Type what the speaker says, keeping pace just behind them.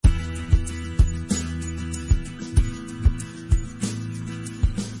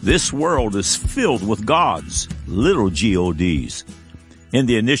This world is filled with gods, little gods. In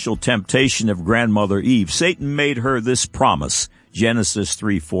the initial temptation of grandmother Eve, Satan made her this promise, Genesis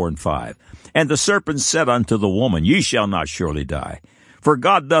 3, 4, and 5. And the serpent said unto the woman, Ye shall not surely die. For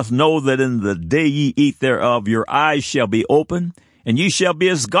God doth know that in the day ye eat thereof, your eyes shall be open, and ye shall be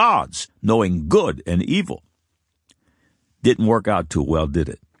as gods, knowing good and evil. Didn't work out too well, did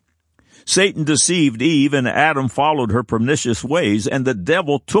it? Satan deceived Eve, and Adam followed her pernicious ways, and the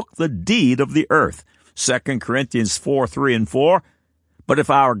devil took the deed of the earth. 2 Corinthians 4, 3, and 4. But if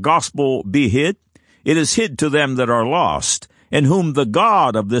our gospel be hid, it is hid to them that are lost, in whom the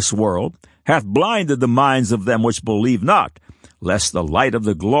God of this world hath blinded the minds of them which believe not, lest the light of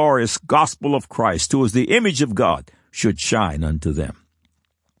the glorious gospel of Christ, who is the image of God, should shine unto them.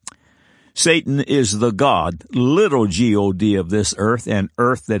 Satan is the God, little G-O-D, of this earth, and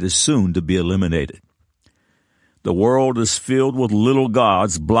earth that is soon to be eliminated. The world is filled with little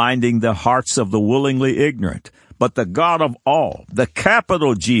gods, blinding the hearts of the willingly ignorant. But the God of all, the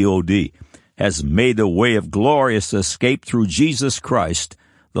capital G-O-D, has made a way of glorious escape through Jesus Christ,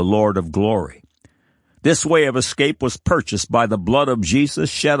 the Lord of glory. This way of escape was purchased by the blood of Jesus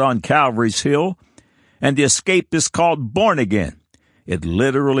shed on Calvary's hill, and the escape is called born again. It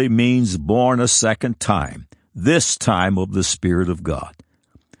literally means born a second time, this time of the Spirit of God.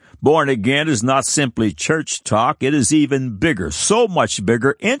 Born again is not simply church talk. It is even bigger, so much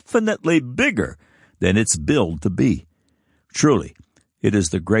bigger, infinitely bigger than it's billed to be. Truly, it is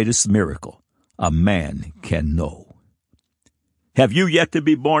the greatest miracle a man can know. Have you yet to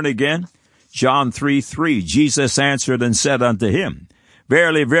be born again? John 3:3, Jesus answered and said unto him,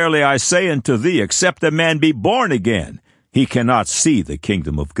 Verily, verily, I say unto thee, except a man be born again, he cannot see the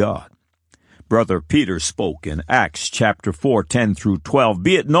kingdom of God. Brother Peter spoke in Acts chapter 4, 10 through 12,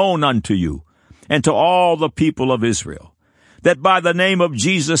 Be it known unto you, and to all the people of Israel, that by the name of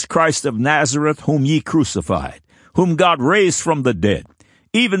Jesus Christ of Nazareth, whom ye crucified, whom God raised from the dead,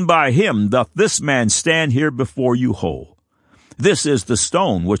 even by him doth this man stand here before you whole. This is the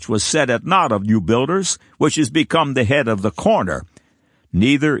stone which was set at naught of you builders, which is become the head of the corner.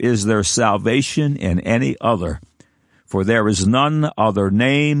 Neither is there salvation in any other, for there is none other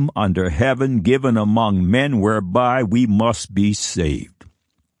name under heaven given among men whereby we must be saved.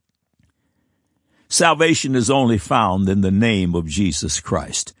 Salvation is only found in the name of Jesus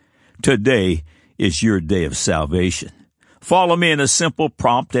Christ. Today is your day of salvation. Follow me in a simple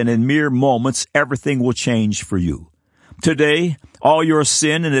prompt, and in mere moments everything will change for you. Today, all your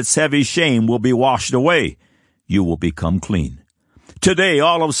sin and its heavy shame will be washed away. You will become clean. Today,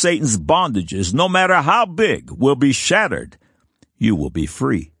 all of Satan's bondages, no matter how big, will be shattered. You will be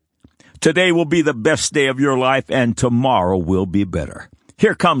free. Today will be the best day of your life, and tomorrow will be better.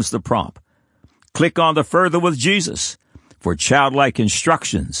 Here comes the prompt. Click on the Further with Jesus for childlike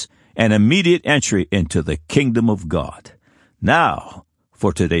instructions and immediate entry into the kingdom of God. Now,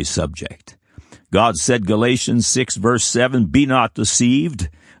 for today's subject. God said, Galatians 6, verse 7, Be not deceived.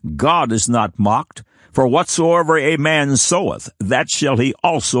 God is not mocked. For whatsoever a man soweth, that shall he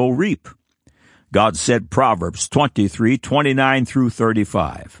also reap. God said, Proverbs 23, 29 through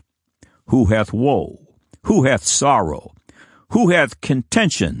 35. Who hath woe? Who hath sorrow? Who hath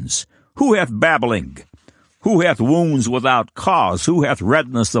contentions? Who hath babbling? Who hath wounds without cause? Who hath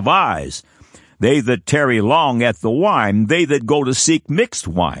redness of eyes? They that tarry long at the wine, they that go to seek mixed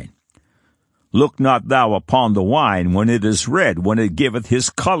wine. Look not thou upon the wine when it is red, when it giveth his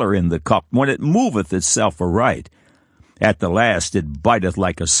color in the cup, when it moveth itself aright. At the last it biteth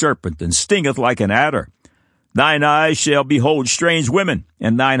like a serpent, and stingeth like an adder. Thine eyes shall behold strange women,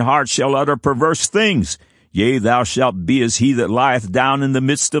 and thine heart shall utter perverse things. Yea, thou shalt be as he that lieth down in the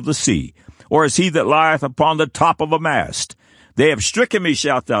midst of the sea, or as he that lieth upon the top of a mast. They have stricken me,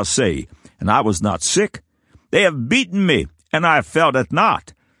 shalt thou say, and I was not sick. They have beaten me, and I felt it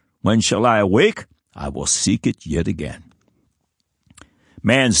not. When shall I awake? I will seek it yet again.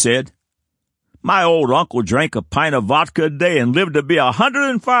 Man said, My old uncle drank a pint of vodka a day and lived to be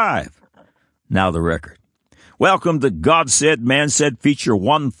 105. Now the record. Welcome to God Said, Man Said feature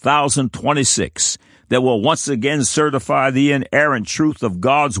 1026 that will once again certify the inerrant truth of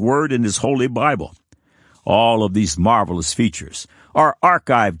God's Word in His Holy Bible. All of these marvelous features are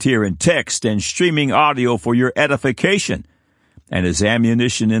archived here in text and streaming audio for your edification and as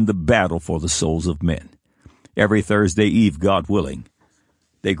ammunition in the battle for the souls of men. Every Thursday eve, God willing,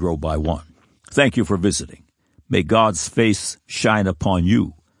 they grow by one. Thank you for visiting. May God's face shine upon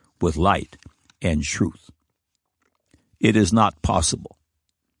you with light and truth. It is not possible.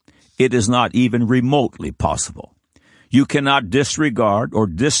 It is not even remotely possible. You cannot disregard or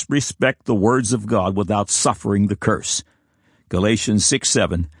disrespect the words of God without suffering the curse. Galatians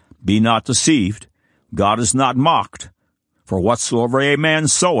 6:7, Be not deceived, God is not mocked. For whatsoever a man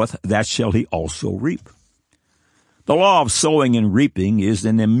soweth, that shall he also reap. The law of sowing and reaping is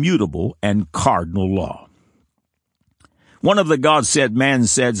an immutable and cardinal law. One of the God Said, Man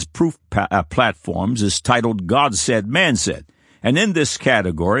Said's proof platforms is titled God Said, Man Said, and in this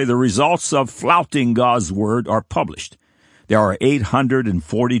category, the results of flouting God's Word are published. There are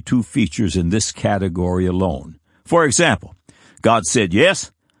 842 features in this category alone. For example, God said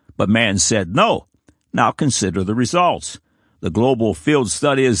yes, but man said no. Now consider the results. The global field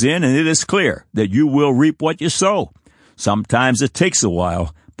study is in, and it is clear that you will reap what you sow. Sometimes it takes a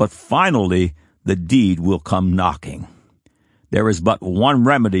while, but finally the deed will come knocking. There is but one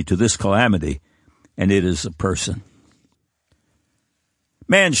remedy to this calamity, and it is a person.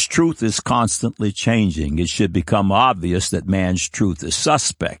 Man's truth is constantly changing. It should become obvious that man's truth is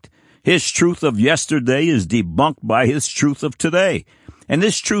suspect. His truth of yesterday is debunked by his truth of today, and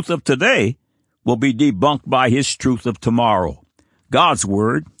this truth of today will be debunked by his truth of tomorrow. God's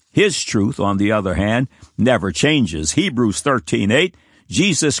Word, His truth, on the other hand, never changes. Hebrews 13:8,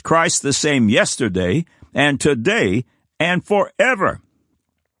 Jesus Christ the same yesterday and today and forever.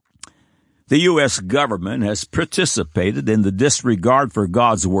 The U.S. government has participated in the disregard for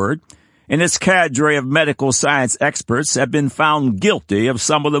God's Word, and its cadre of medical science experts have been found guilty of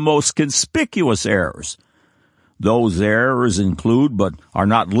some of the most conspicuous errors. Those errors include, but are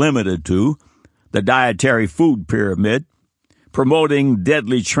not limited to, the dietary food pyramid, promoting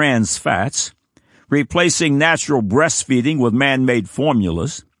deadly trans fats, replacing natural breastfeeding with man-made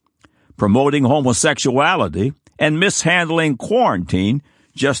formulas, promoting homosexuality, and mishandling quarantine,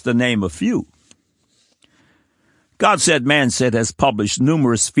 just to name a few. God Said, Man Said has published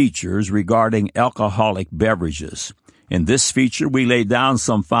numerous features regarding alcoholic beverages. In this feature, we lay down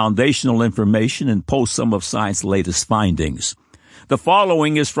some foundational information and post some of science's latest findings. The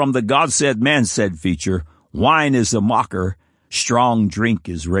following is from the God Said, Man Said feature, Wine is a mocker, strong drink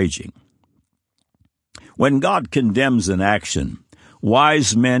is raging. When God condemns an action,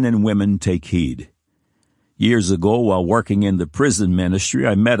 wise men and women take heed. Years ago, while working in the prison ministry,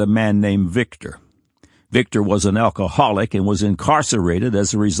 I met a man named Victor. Victor was an alcoholic and was incarcerated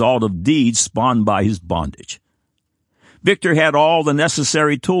as a result of deeds spawned by his bondage. Victor had all the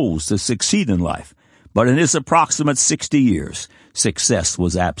necessary tools to succeed in life, but in his approximate 60 years, success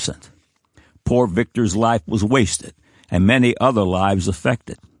was absent. Poor Victor's life was wasted, and many other lives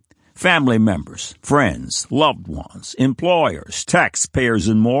affected. Family members, friends, loved ones, employers, taxpayers,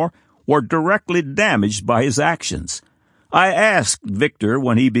 and more were directly damaged by his actions. I asked Victor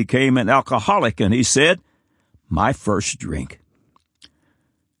when he became an alcoholic, and he said, "My first drink."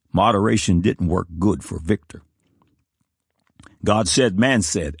 Moderation didn't work good for Victor. God Said, Man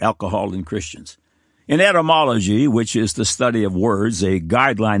Said, alcohol and Christians. In etymology, which is the study of words, a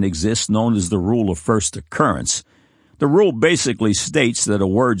guideline exists known as the rule of first occurrence. The rule basically states that a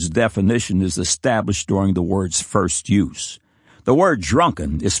word's definition is established during the word's first use. The word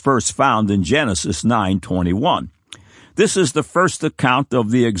drunken is first found in Genesis 9:21. This is the first account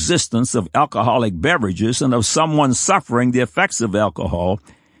of the existence of alcoholic beverages and of someone suffering the effects of alcohol,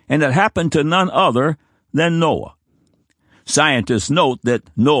 and it happened to none other than Noah. Scientists note that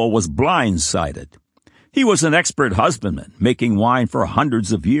Noah was blindsided. He was an expert husbandman, making wine for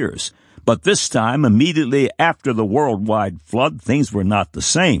hundreds of years. But this time, immediately after the worldwide flood, things were not the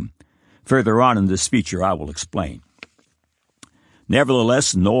same. Further on in this feature, I will explain.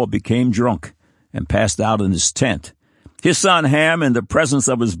 Nevertheless, Noah became drunk and passed out in his tent. His son Ham, in the presence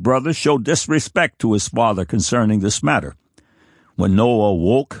of his brother, showed disrespect to his father concerning this matter. When Noah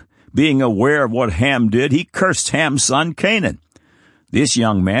awoke, being aware of what Ham did, he cursed Ham's son Canaan. This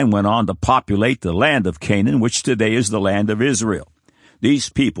young man went on to populate the land of Canaan, which today is the land of Israel. These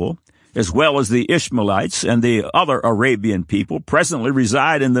people, as well as the Ishmaelites and the other Arabian people, presently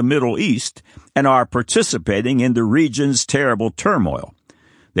reside in the Middle East and are participating in the region's terrible turmoil.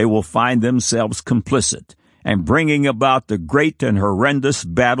 They will find themselves complicit and bringing about the great and horrendous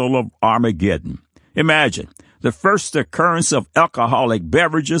battle of Armageddon. Imagine, the first occurrence of alcoholic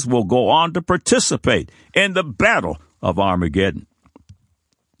beverages will go on to participate in the battle of Armageddon.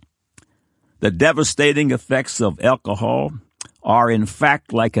 The devastating effects of alcohol are in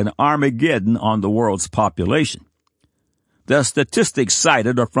fact like an Armageddon on the world's population. The statistics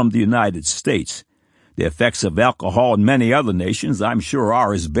cited are from the United States. The effects of alcohol in many other nations, I'm sure,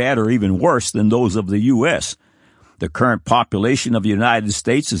 are as bad or even worse than those of the U.S. The current population of the United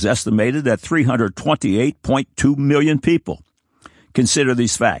States is estimated at 328.2 million people. Consider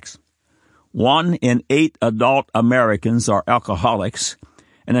these facts. 1 in 8 adult Americans are alcoholics,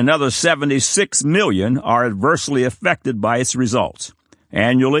 and another 76 million are adversely affected by its results.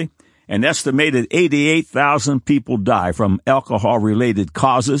 Annually, an estimated 88,000 people die from alcohol-related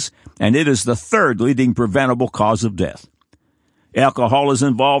causes, and it is the third leading preventable cause of death. Alcohol is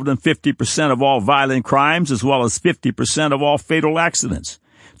involved in 50% of all violent crimes as well as 50% of all fatal accidents.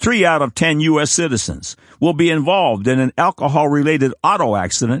 3 out of 10 U.S. citizens will be involved in an alcohol-related auto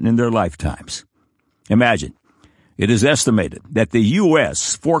accident in their lifetimes. Imagine, it is estimated that the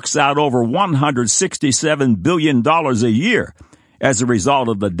U.S. forks out over $167 billion a year as a result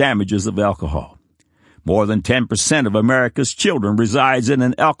of the damages of alcohol. More than 10% of America's children resides in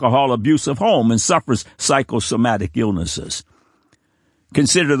an alcohol-abusive home and suffers psychosomatic illnesses.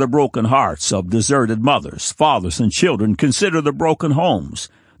 Consider the broken hearts of deserted mothers, fathers, and children. Consider the broken homes,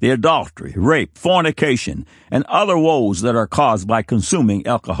 the adultery, rape, fornication, and other woes that are caused by consuming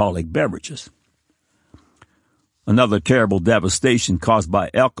alcoholic beverages. Another terrible devastation caused by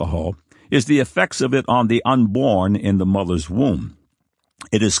alcohol is the effects of it on the unborn in the mother's womb.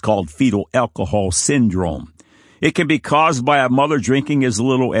 It is called fetal alcohol syndrome. It can be caused by a mother drinking as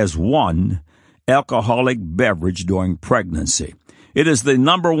little as one alcoholic beverage during pregnancy. It is the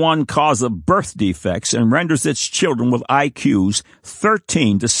number one cause of birth defects and renders its children with IQs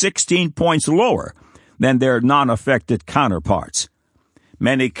 13 to 16 points lower than their non-affected counterparts.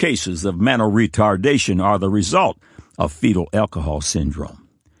 Many cases of mental retardation are the result of fetal alcohol syndrome.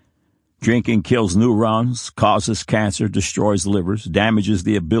 Drinking kills neurons, causes cancer, destroys livers, damages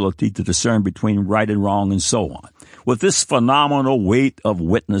the ability to discern between right and wrong, and so on. With this phenomenal weight of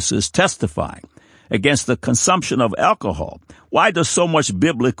witnesses testifying against the consumption of alcohol, why does so much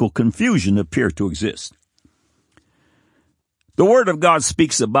biblical confusion appear to exist? The Word of God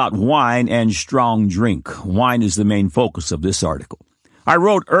speaks about wine and strong drink. Wine is the main focus of this article. I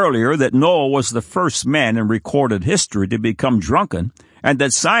wrote earlier that Noah was the first man in recorded history to become drunken, and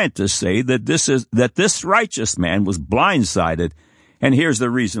that scientists say that this righteous man was blindsided, and here's the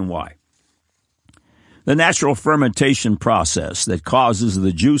reason why. The natural fermentation process that causes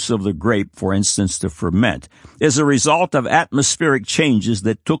the juice of the grape, for instance, to ferment, is a result of atmospheric changes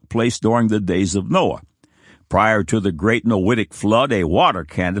that took place during the days of Noah. Prior to the great Noahic flood, a water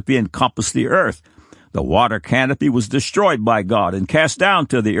canopy encompassed the earth. The water canopy was destroyed by God and cast down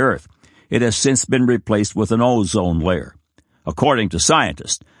to the earth. It has since been replaced with an ozone layer. According to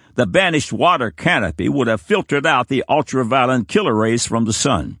scientists, the banished water canopy would have filtered out the ultraviolet killer rays from the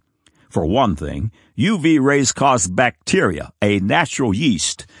sun. For one thing, UV rays cause bacteria, a natural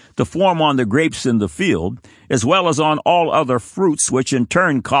yeast, to form on the grapes in the field, as well as on all other fruits, which in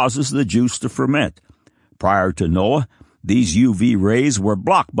turn causes the juice to ferment. Prior to Noah, these UV rays were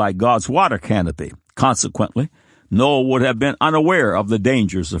blocked by God's water canopy. Consequently, Noah would have been unaware of the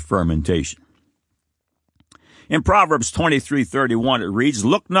dangers of fermentation. In Proverbs 23:31 it reads,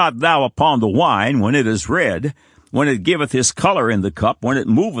 "Look not thou upon the wine when it is red, when it giveth his color in the cup, when it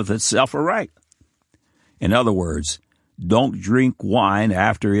moveth itself aright." In other words, don't drink wine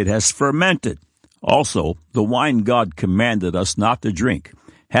after it has fermented. Also, the wine God commanded us not to drink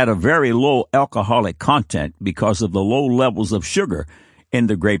had a very low alcoholic content because of the low levels of sugar in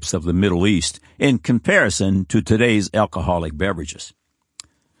the grapes of the Middle East in comparison to today's alcoholic beverages.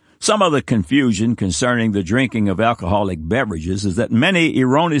 Some of the confusion concerning the drinking of alcoholic beverages is that many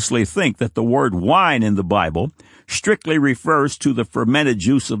erroneously think that the word wine in the Bible strictly refers to the fermented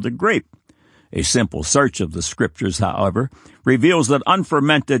juice of the grape. A simple search of the scriptures, however, reveals that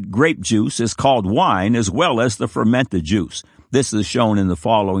unfermented grape juice is called wine as well as the fermented juice. This is shown in the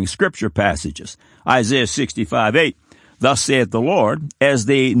following scripture passages. Isaiah 65:8, "Thus saith the Lord, as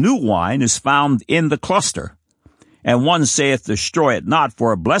the new wine is found in the cluster, and one saith, destroy it not,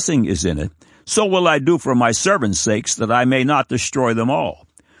 for a blessing is in it, so will I do for my servants' sakes, that I may not destroy them all."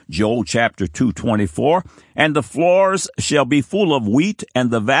 Joel chapter 2:24, "And the floors shall be full of wheat, and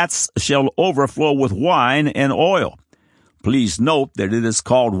the vats shall overflow with wine and oil." Please note that it is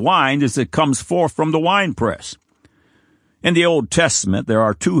called wine as it comes forth from the winepress. In the Old Testament, there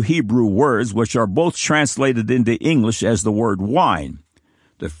are two Hebrew words which are both translated into English as the word wine.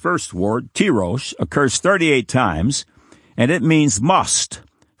 The first word, tirosh, occurs 38 times, and it means must,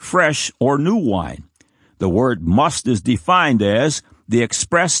 fresh or new wine. The word must is defined as the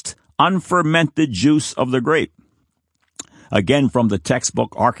expressed, unfermented juice of the grape. Again, from the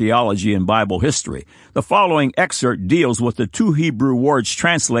textbook Archaeology and Bible History, the following excerpt deals with the two Hebrew words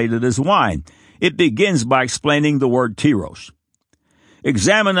translated as wine. It begins by explaining the word tirosh.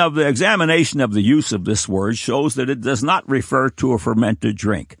 Examination of the use of this word shows that it does not refer to a fermented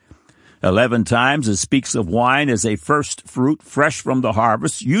drink. 11 times it speaks of wine as a first fruit fresh from the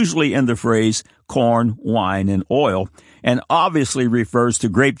harvest, usually in the phrase corn, wine, and oil, and obviously refers to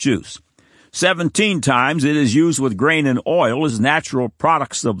grape juice. 17 times it is used with grain and oil as natural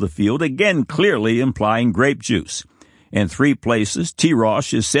products of the field, again clearly implying grape juice. In 3 places,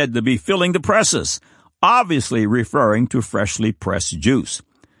 tirosh is said to be filling the presses, obviously referring to freshly pressed juice.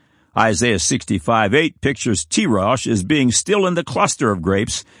 Isaiah 65:8 pictures tirosh as being still in the cluster of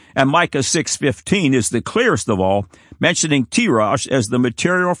grapes, and Micah 6:15 is the clearest of all, mentioning tirosh as the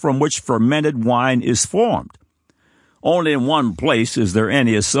material from which fermented wine is formed. Only in one place is there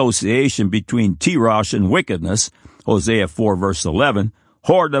any association between tirosh and wickedness, Hosea 4 verse 11,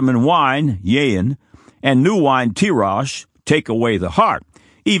 whoredom and wine, yayin, and new wine tirosh, take away the heart.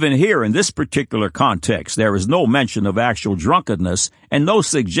 Even here in this particular context, there is no mention of actual drunkenness and no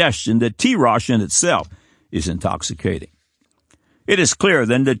suggestion that tirosh in itself is intoxicating. It is clear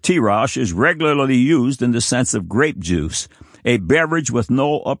then that tirosh is regularly used in the sense of grape juice, a beverage with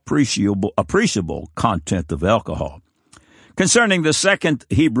no appreciable content of alcohol. Concerning the second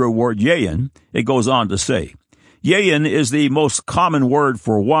Hebrew word yayin, it goes on to say, yayin is the most common word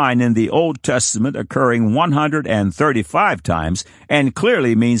for wine in the Old Testament, occurring 135 times, and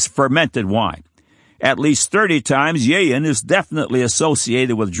clearly means fermented wine. At least 30 times, yayin is definitely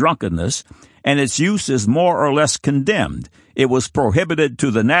associated with drunkenness, and its use is more or less condemned. It was prohibited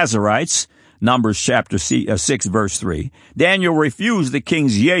to the Nazarites, Numbers chapter 6, verse 3. Daniel refused the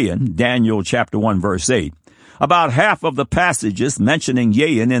king's yayin, Daniel chapter 1, verse 8. About half of the passages mentioning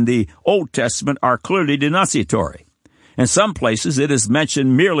yayin in the Old Testament are clearly denunciatory. In some places, it is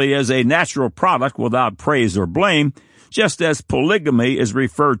mentioned merely as a natural product without praise or blame, just as polygamy is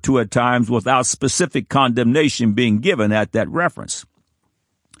referred to at times without specific condemnation being given at that reference.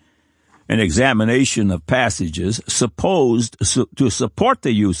 An examination of passages supposed to support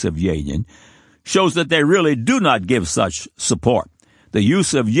the use of yayin shows that they really do not give such support. The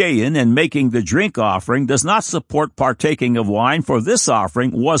use of yayin in making the drink offering does not support partaking of wine, for this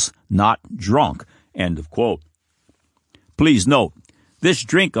offering was not drunk. End of quote. Please note, this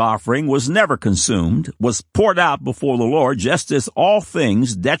drink offering was never consumed, was poured out before the Lord, just as all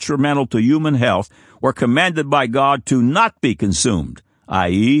things detrimental to human health were commanded by God to not be consumed,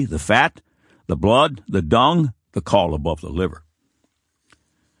 i.e., the fat, the blood, the dung, the caul above the liver.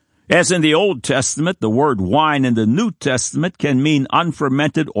 As in the Old Testament, the word wine in the New Testament can mean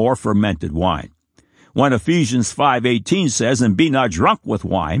unfermented or fermented wine. When Ephesians 5:18 says, "And be not drunk with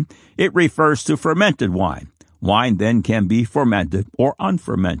wine," it refers to fermented wine. Wine then can be fermented or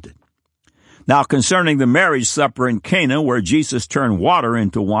unfermented. Now, concerning the marriage supper in Cana, where Jesus turned water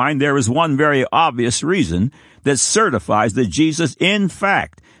into wine, there is one very obvious reason that certifies that Jesus, in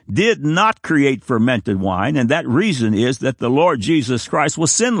fact, did not create fermented wine, and that reason is that the Lord Jesus Christ was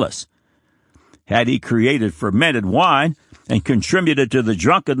sinless. Had he created fermented wine and contributed to the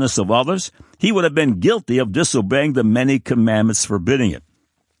drunkenness of others, he would have been guilty of disobeying the many commandments forbidding it.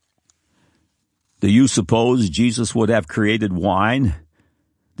 Do you suppose Jesus would have created wine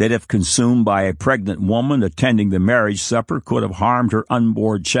that, if consumed by a pregnant woman attending the marriage supper, could have harmed her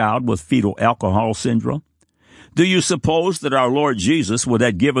unborn child with fetal alcohol syndrome? Do you suppose that our Lord Jesus would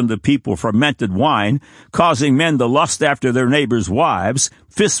have given the people fermented wine, causing men to lust after their neighbors' wives,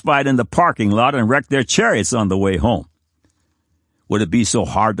 fistfight in the parking lot, and wreck their chariots on the way home? Would it be so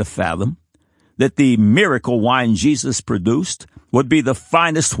hard to fathom that the miracle wine Jesus produced would be the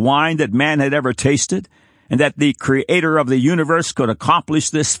finest wine that man had ever tasted, and that the Creator of the universe could accomplish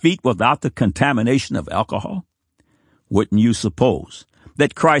this feat without the contamination of alcohol? Wouldn't you suppose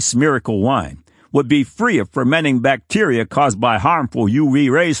that Christ's miracle wine would be free of fermenting bacteria caused by harmful UV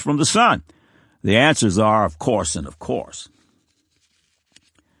rays from the sun? The answers are, of course, and of course.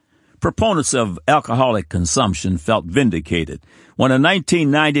 Proponents of alcoholic consumption felt vindicated when a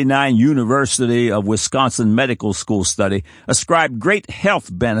 1999 University of Wisconsin Medical School study ascribed great health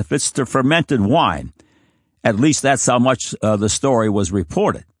benefits to fermented wine. At least that's how much the story was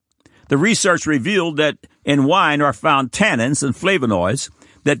reported. The research revealed that in wine are found tannins and flavonoids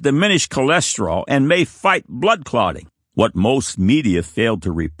that diminish cholesterol and may fight blood clotting. What most media failed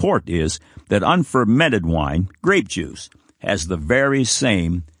to report is that unfermented wine, grape juice, has the very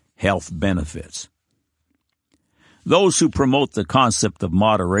same health benefits. Those who promote the concept of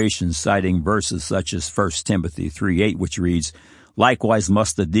moderation, citing verses such as 1 Timothy 3:8, which reads, "Likewise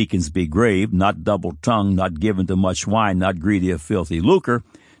must the deacons be grave, not double-tongued, not given to much wine, not greedy of filthy lucre,"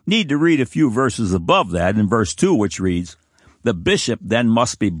 need to read a few verses above that in verse 2, which reads, "The bishop then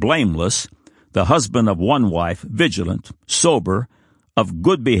must be blameless, the husband of one wife, vigilant, sober, of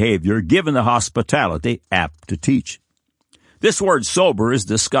good behavior, given to hospitality, apt to teach." This word sober is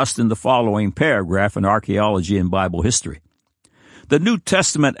discussed in the following paragraph in Archaeology and Bible History. The New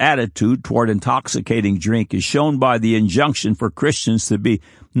Testament attitude toward intoxicating drink is shown by the injunction for Christians to be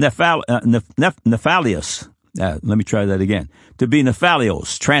nephalios. Let me try that again. To be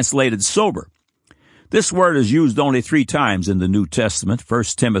nephalios, translated sober. This word is used only 3 times in the New Testament, 1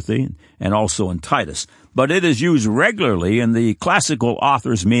 Timothy and also in Titus, but it is used regularly in the classical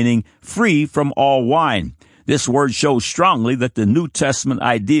authors meaning free from all wine. This word shows strongly that the New Testament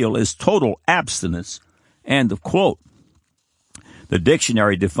ideal is total abstinence. End of quote. The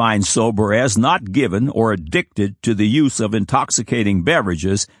dictionary defines sober as not given or addicted to the use of intoxicating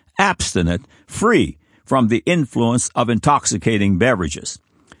beverages, abstinent, free from the influence of intoxicating beverages.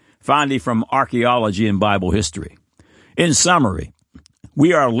 Finally, from archaeology and Bible history. In summary,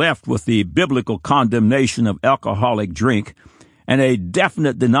 we are left with the biblical condemnation of alcoholic drink and a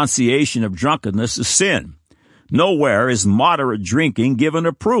definite denunciation of drunkenness as sin. Nowhere is moderate drinking given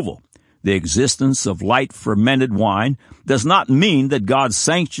approval. The existence of light fermented wine does not mean that God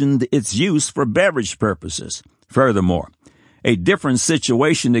sanctioned its use for beverage purposes. Furthermore, a different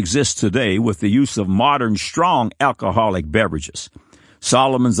situation exists today with the use of modern strong alcoholic beverages.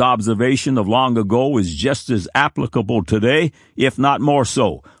 Solomon's observation of long ago is just as applicable today, if not more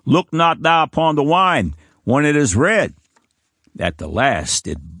so. Look not thou upon the wine when it is red. At the last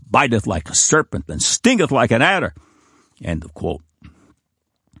it biteth like a serpent and stingeth like an adder. End of quote.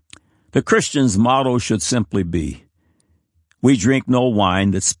 The Christian's motto should simply be, we drink no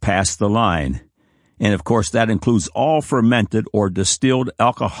wine that's past the line. And of course that includes all fermented or distilled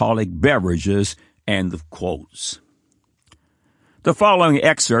alcoholic beverages. End of quotes. The following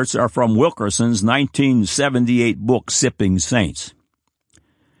excerpts are from Wilkerson's 1978 book, Sipping Saints.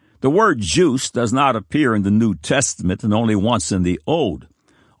 The word juice does not appear in the New Testament and only once in the Old.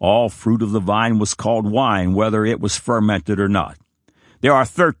 All fruit of the vine was called wine, whether it was fermented or not. There are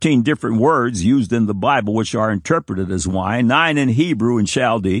 13 different words used in the Bible which are interpreted as wine, 9 in Hebrew and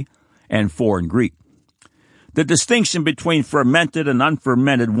Chaldee, and 4 in Greek. The distinction between fermented and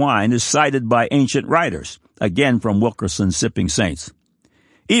unfermented wine is cited by ancient writers, again from Wilkerson's Sipping Saints.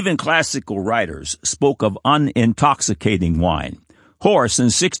 Even classical writers spoke of unintoxicating wine. Horace in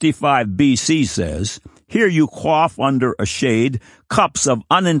 65 BC says, "Here you quaff under a shade cups of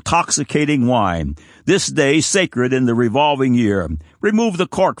unintoxicating wine. This day sacred in the revolving year. Remove the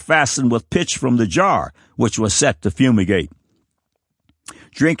cork fastened with pitch from the jar, which was set to fumigate."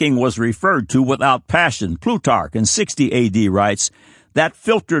 Drinking was referred to without passion. Plutarch in 60 AD writes, "That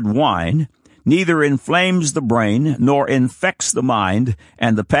filtered wine neither inflames the brain nor infects the mind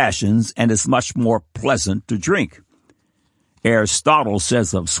and the passions, and is much more pleasant to drink." Aristotle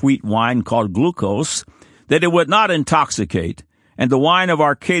says of sweet wine called glucose that it would not intoxicate, and the wine of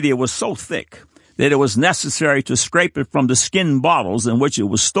Arcadia was so thick that it was necessary to scrape it from the skin bottles in which it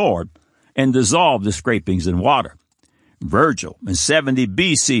was stored and dissolve the scrapings in water. Virgil in 70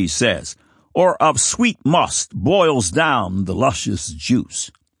 BC says, "Or of sweet must boils down the luscious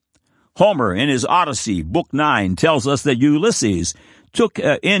juice." Homer in his Odyssey, Book 9, tells us that Ulysses took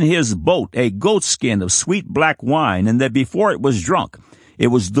in his boat a goatskin of sweet black wine, and that before it was drunk, it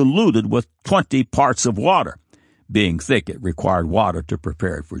was diluted with 20 parts of water. Being thick, it required water to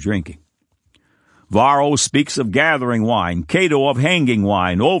prepare it for drinking. Varro speaks of gathering wine, Cato of hanging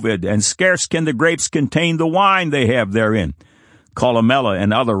wine, Ovid, and scarce can the grapes contain the wine they have therein. Columella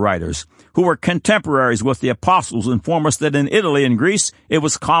and other writers, who were contemporaries with the apostles, inform us that in Italy and Greece it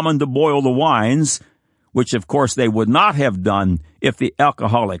was common to boil the wines, which of course they would not have done if the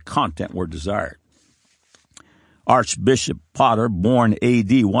alcoholic content were desired. Archbishop Potter, born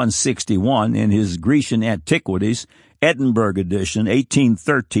AD 161, in his Grecian Antiquities, Edinburgh edition,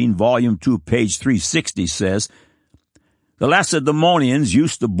 1813, volume 2, page 360, says, "The Lacedaemonians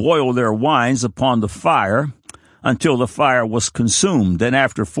used to boil their wines upon the fire until the fire was consumed, and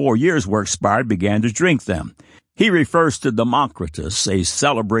after 4 years were expired, began to drink them." He refers to Democritus, a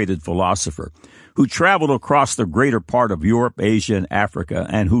celebrated philosopher, who traveled across the greater part of Europe, Asia, and Africa,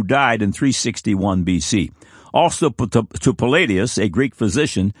 and who died in 361 BC. Also to Palladius, a Greek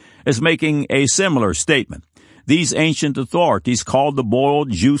physician, is making a similar statement. These ancient authorities called the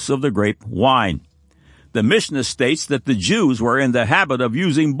boiled juice of the grape wine. The Mishnah states that the Jews were in the habit of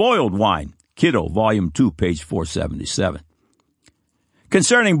using boiled wine. Kitto, volume 2, page 477.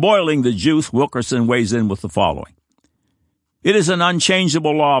 Concerning boiling the juice, Wilkerson weighs in with the following. "It is an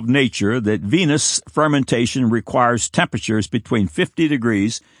unchangeable law of nature that venous fermentation requires temperatures between 50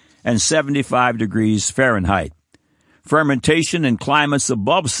 degrees and 75 degrees Fahrenheit. Fermentation in climates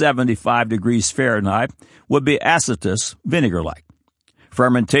above 75 degrees Fahrenheit would be acetous, vinegar-like.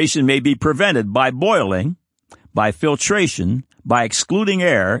 Fermentation may be prevented by boiling, by filtration, by excluding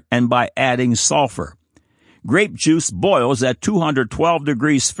air, and by adding sulfur. Grape juice boils at 212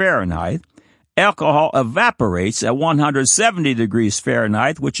 degrees Fahrenheit. Alcohol evaporates at 170 degrees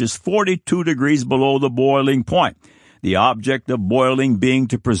Fahrenheit, which is 42 degrees below the boiling point, the object of boiling being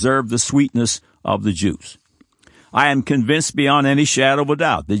to preserve the sweetness of the juice. I am convinced beyond any shadow of a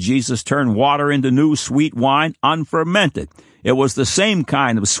doubt that Jesus turned water into new sweet wine unfermented. It was the same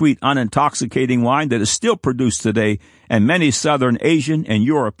kind of sweet, unintoxicating wine that is still produced today in many Southern Asian and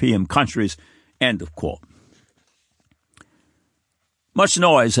European countries. End of quote. Much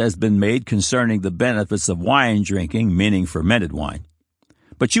noise has been made concerning the benefits of wine drinking, meaning fermented wine.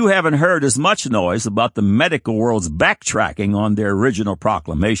 But you haven't heard as much noise about the medical world's backtracking on their original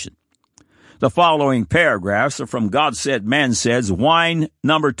proclamation. The following paragraphs are from God Said, Man Said's Wine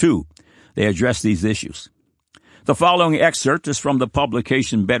Number 2. They address these issues. The following excerpt is from the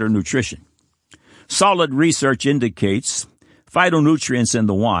publication Better Nutrition. Solid research indicates phytonutrients in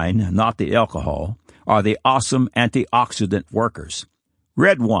the wine, not the alcohol, are the awesome antioxidant workers.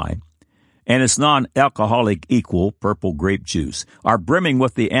 Red wine and its non-alcoholic equal, purple grape juice, are brimming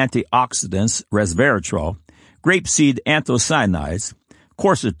with the antioxidants resveratrol, grapeseed anthocyanins,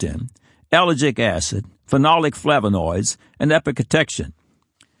 quercetin, ellagic acid, phenolic flavonoids, and epicatechin.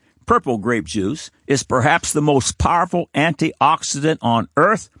 Purple grape juice is perhaps the most powerful antioxidant on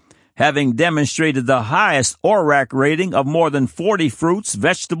earth, having demonstrated the highest ORAC rating of more than 40 fruits,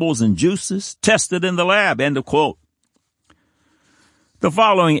 vegetables, and juices tested in the lab. End of quote. The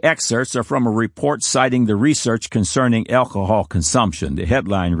following excerpts are from a report citing the research concerning alcohol consumption. The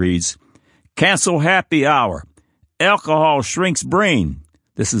headline reads, Cancel Happy Hour. Alcohol Shrinks Brain.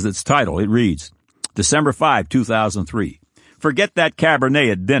 This is its title. It reads, December 5, 2003. Forget that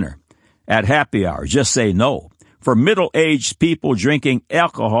Cabernet at dinner. At happy hour, just say no. For middle-aged people, drinking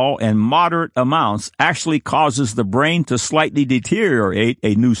alcohol in moderate amounts actually causes the brain to slightly deteriorate,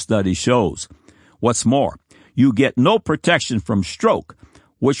 a new study shows. What's more, you get no protection from stroke,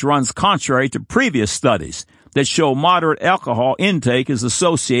 which runs contrary to previous studies that show moderate alcohol intake is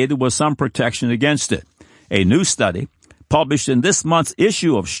associated with some protection against it. A new study, published in this month's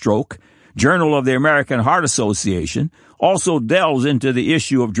issue of Stroke, Journal of the American Heart Association, also delves into the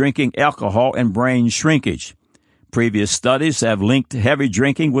issue of drinking alcohol and brain shrinkage. Previous studies have linked heavy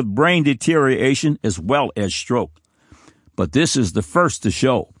drinking with brain deterioration as well as stroke. But this is the first to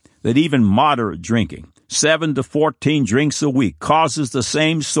show that even moderate drinking, 7 to 14 drinks a week, causes the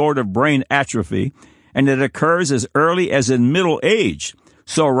same sort of brain atrophy, and it occurs as early as in middle age.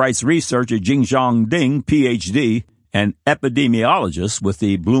 So writes researcher Jingzhong Ding, Ph.D., an epidemiologist with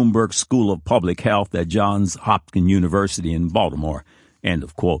the Bloomberg School of Public Health at Johns Hopkins University in Baltimore. End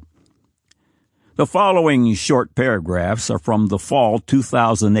of quote. The following short paragraphs are from the fall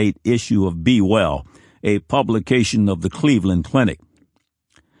 2008 issue of Be Well, a publication of the Cleveland Clinic.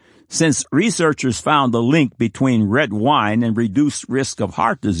 Since researchers found the link between red wine and reduced risk of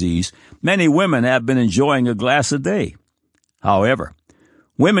heart disease, many women have been enjoying a glass a day. However,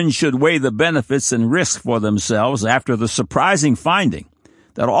 women should weigh the benefits and risks for themselves after the surprising finding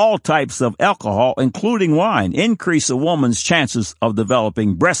that all types of alcohol, including wine, increase a woman's chances of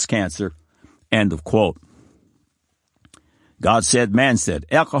developing breast cancer. End of quote. God Said, Man Said,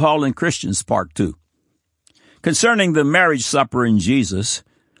 Alcohol and Christians, Part 2. Concerning the marriage supper in Jesus,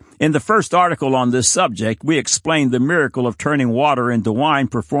 in the first article on this subject, we explained the miracle of turning water into wine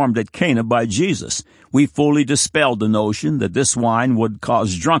performed at Cana by Jesus. We fully dispelled the notion that this wine would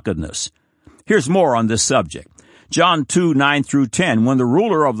cause drunkenness. Here's more on this subject. John 2, 9 through 10, when the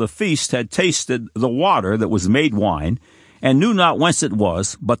ruler of the feast had tasted the water that was made wine, and knew not whence it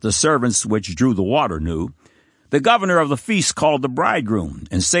was, but the servants which drew the water knew, the governor of the feast called the bridegroom,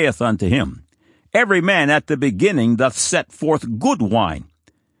 and saith unto him, Every man at the beginning doth set forth good wine,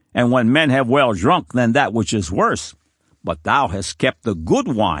 and when men have well drunk, then that which is worse. But thou hast kept the good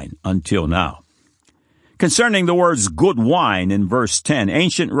wine until now. Concerning the words good wine in verse 10,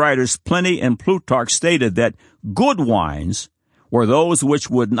 ancient writers Pliny and Plutarch stated that good wines were those which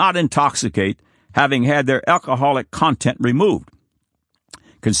would not intoxicate, having had their alcoholic content removed.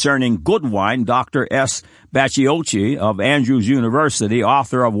 Concerning good wine, Dr. S. Bacciochi of Andrews University,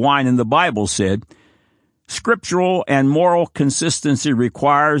 author of Wine in the Bible, said, Scriptural and moral consistency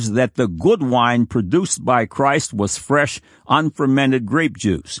requires that the good wine produced by Christ was fresh, unfermented grape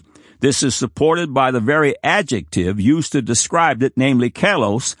juice. This is supported by the very adjective used to describe it, namely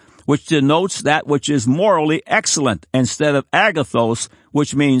kalos, which denotes that which is morally excellent, instead of agathos,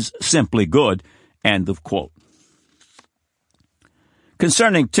 which means simply good. End of quote.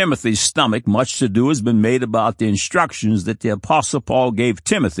 Concerning Timothy's stomach, much to-do has been made about the instructions that the Apostle Paul gave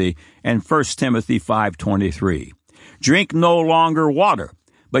Timothy in 1 Timothy 5:23. Drink no longer water,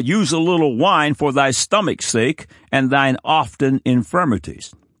 but use a little wine for thy stomach's sake and thine often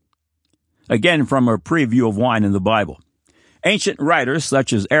infirmities. Again, from a preview of wine in the Bible. Ancient writers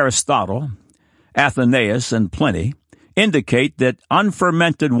such as Aristotle, Athenaeus, and Pliny indicate that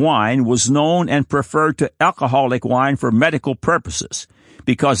unfermented wine was known and preferred to alcoholic wine for medical purposes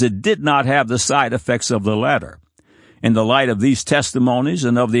because it did not have the side effects of the latter. In the light of these testimonies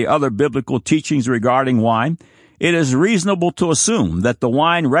and of the other biblical teachings regarding wine, it is reasonable to assume that the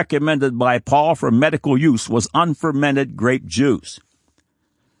wine recommended by Paul for medical use was unfermented grape juice.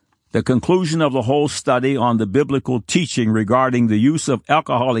 The conclusion of the whole study on the biblical teaching regarding the use of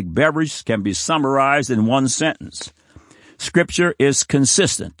alcoholic beverages can be summarized in one sentence. Scripture is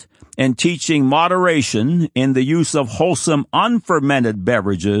consistent in teaching moderation in the use of wholesome unfermented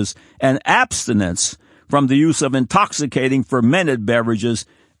beverages and abstinence from the use of intoxicating fermented beverages.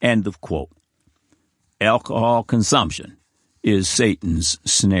 End of quote. Alcohol consumption is Satan's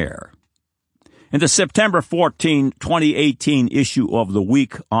snare. In the September 14, 2018 issue of The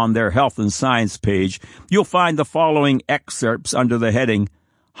Week on their Health and Science page, you'll find the following excerpts under the heading,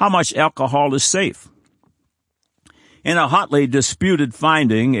 How Much Alcohol is Safe? In a hotly disputed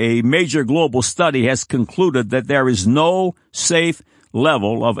finding, a major global study has concluded that there is no safe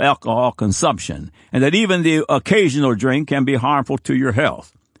level of alcohol consumption, and that even the occasional drink can be harmful to your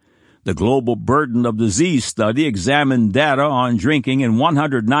health. The Global Burden of Disease study examined data on drinking in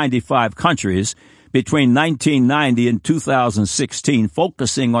 195 countries between 1990 and 2016,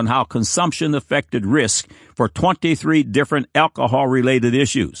 focusing on how consumption affected risk for 23 different alcohol-related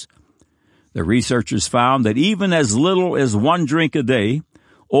issues. The researchers found that even as little as one drink a day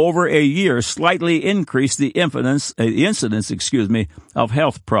over a year slightly increased the incidence of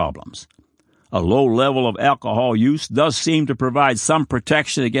health problems. A low level of alcohol use does seem to provide some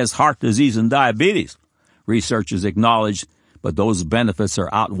protection against heart disease and diabetes, researchers acknowledge, but those benefits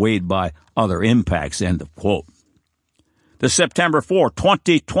are outweighed by other impacts, end of quote. The September 4,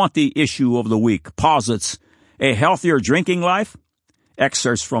 2020 issue of The Week posits a healthier drinking life.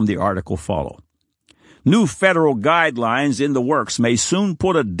 Excerpts from the article follow. New federal guidelines in the works may soon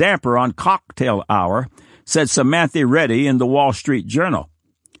put a damper on cocktail hour, said Samantha Reddy in the Wall Street Journal.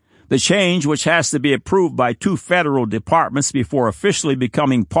 The change, which has to be approved by 2 federal departments before officially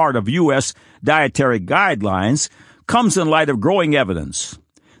becoming part of U.S. dietary guidelines, comes in light of growing evidence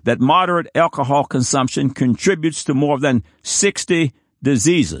that moderate alcohol consumption contributes to more than 60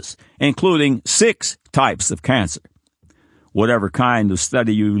 diseases, including 6 types of cancer. Whatever kind of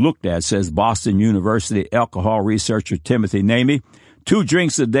study you looked at, says Boston University alcohol researcher Timothy Namey, 2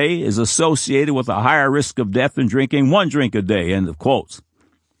 drinks a day is associated with a higher risk of death than drinking 1 drink a day, end of quotes.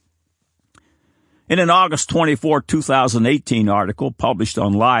 In an August 24, 2018 article published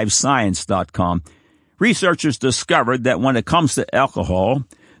on LiveScience.com, researchers discovered that when it comes to alcohol,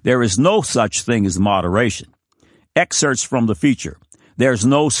 there is no such thing as moderation. Excerpts from the feature, There's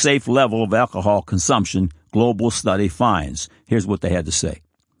no safe level of alcohol consumption, global study finds. Here's what they had to say.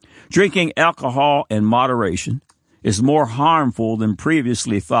 Drinking alcohol in moderation is more harmful than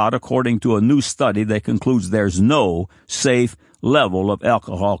previously thought, according to a new study that concludes there's no safe level of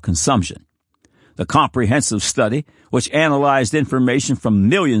alcohol consumption. The comprehensive study, which analyzed information from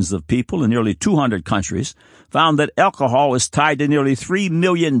millions of people in nearly 200 countries, found that alcohol is tied to nearly 3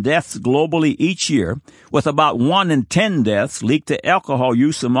 million deaths globally each year, with about 1 in 10 deaths linked to alcohol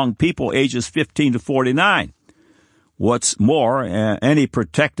use among people ages 15 to 49. What's more, any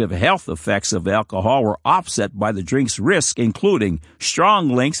protective health effects of alcohol were offset by the drink's risk, including strong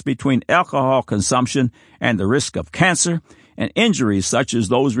links between alcohol consumption and the risk of cancer and injuries such as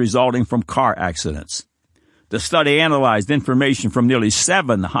those resulting from car accidents. The study analyzed information from nearly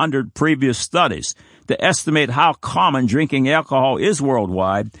 700 previous studies to estimate how common drinking alcohol is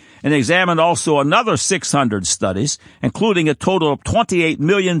worldwide, and examined also another 600 studies, including a total of 28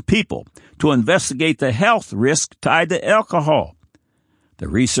 million people, to investigate the health risk tied to alcohol. The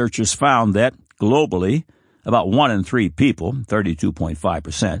researchers found that, globally, about 1 in 3 people,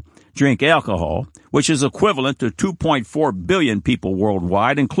 32.5%, drink alcohol, which is equivalent to 2.4 billion people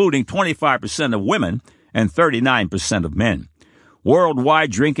worldwide, including 25% of women and 39% of men.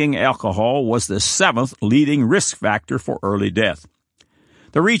 Worldwide drinking alcohol was the 7th leading risk factor for early death.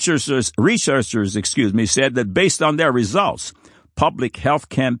 The researchers said that based on their results, public health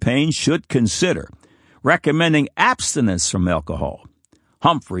campaigns should consider recommending abstinence from alcohol.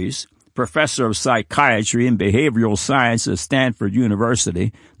 Humphreys, professor of psychiatry and behavioral science at Stanford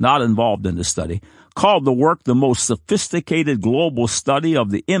University, not involved in the study, called the work the most sophisticated global study of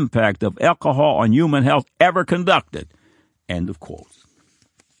the impact of alcohol on human health ever conducted. End of quote.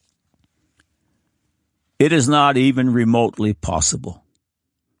 It is not even remotely possible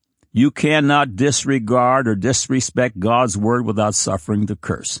You cannot disregard or disrespect God's word without suffering the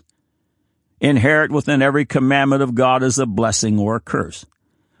curse. Inherent within every commandment of God is a blessing or a curse,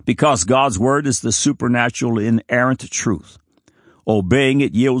 because God's word is the supernatural, inerrant truth. Obeying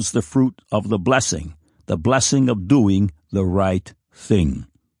it yields the fruit of the blessing of doing the right thing.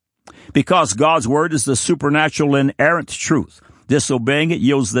 Because God's word is the supernatural, inerrant truth, disobeying it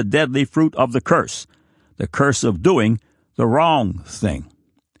yields the deadly fruit of the curse of doing the wrong thing.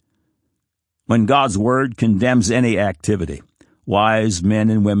 When God's word condemns any activity, wise men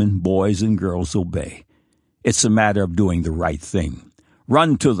and women, boys and girls obey. It's a matter of doing the right thing.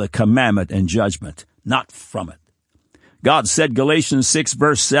 Run to the commandment and judgment, not from it. God said, Galatians 6,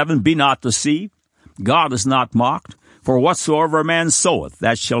 verse 7, Be not deceived. God is not mocked. For whatsoever a man soweth,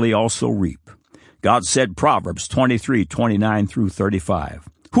 that shall he also reap. God said, Proverbs 23, 29 through 35,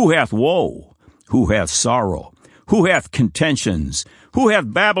 Who hath woe? Who hath sorrow? Who hath contentions? Who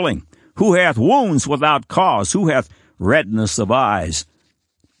hath babbling? Who hath wounds without cause? Who hath redness of eyes?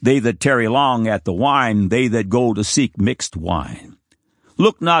 They that tarry long at the wine, they that go to seek mixed wine.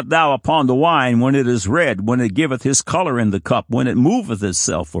 Look not thou upon the wine when it is red, when it giveth his color in the cup, when it moveth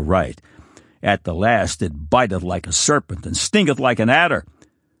itself aright. At the last it biteth like a serpent, and stingeth like an adder.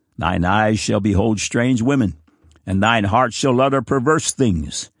 Thine eyes shall behold strange women, and thine heart shall utter perverse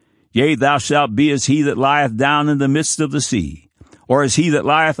things. Yea, thou shalt be as he that lieth down in the midst of the sea, or as he that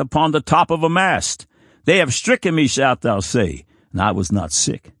lieth upon the top of a mast. They have stricken me, shalt thou say, and I was not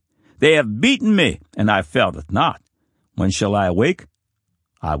sick. They have beaten me, and I felt it not. When shall I awake?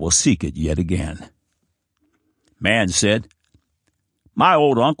 I will seek it yet again. Man said, My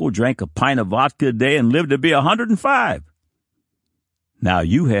old uncle drank a pint of vodka a day and lived to be 105. Now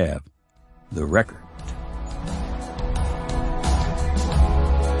you have the record.